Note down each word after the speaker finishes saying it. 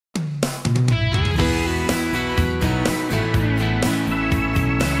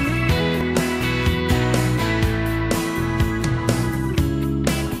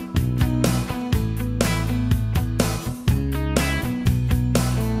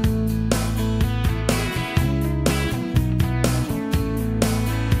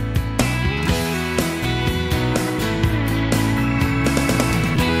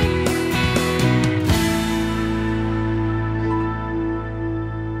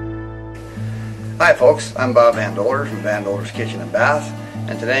Hi folks, I'm Bob VanDolder from VanDolder's Kitchen and Bath,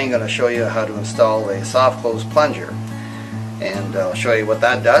 and today I'm going to show you how to install a soft close plunger. And I'll show you what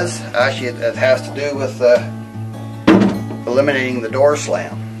that does. Actually it has to do with eliminating the door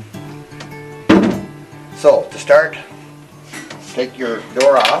slam. So to start, take your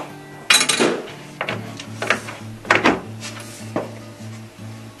door off.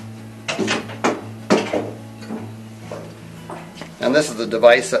 And this is the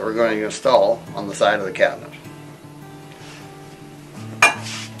device that we're going to install on the side of the cabinet.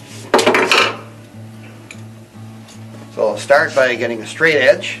 So I'll start by getting a straight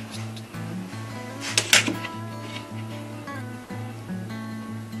edge.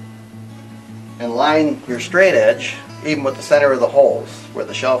 And line your straight edge even with the center of the holes where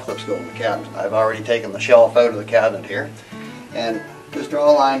the shelf clips go in the cabinet. I've already taken the shelf out of the cabinet here. And just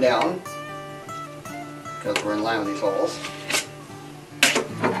draw a line down because we're in line with these holes.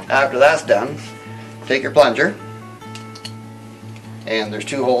 After that's done, take your plunger, and there's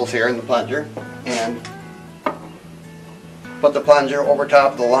two holes here in the plunger, and put the plunger over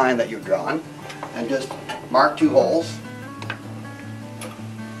top of the line that you've drawn, and just mark two holes.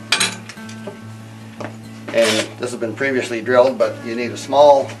 And this has been previously drilled, but you need a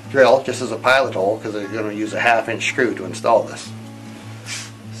small drill just as a pilot hole because you're going to use a 1/2-inch screw to install this.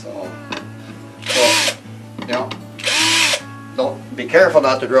 So you know, don't be careful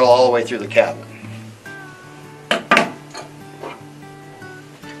not to drill all the way through the cabinet.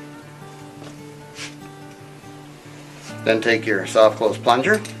 Then take your soft close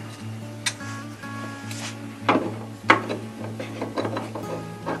plunger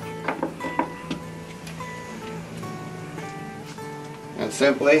and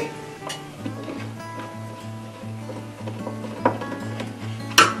simply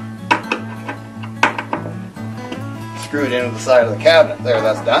screw it into the side of the cabinet. There,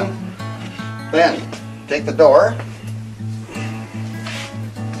 that's done. Then take the door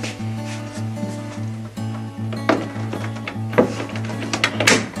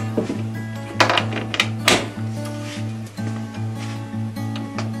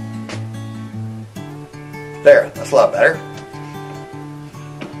there, that's a lot better.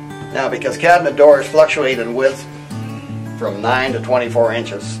 Now, because cabinet doors fluctuate in width from 9 to 24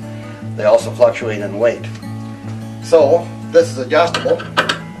 inches, they also fluctuate in weight. So this is adjustable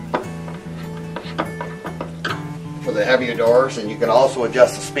for the heavier doors, and you can also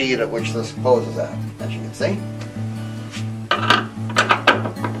adjust the speed at which this closes at, as you can see.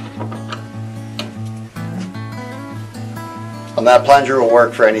 And that plunger will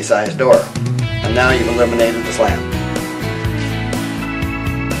work for any size door. And now you've eliminated the slam.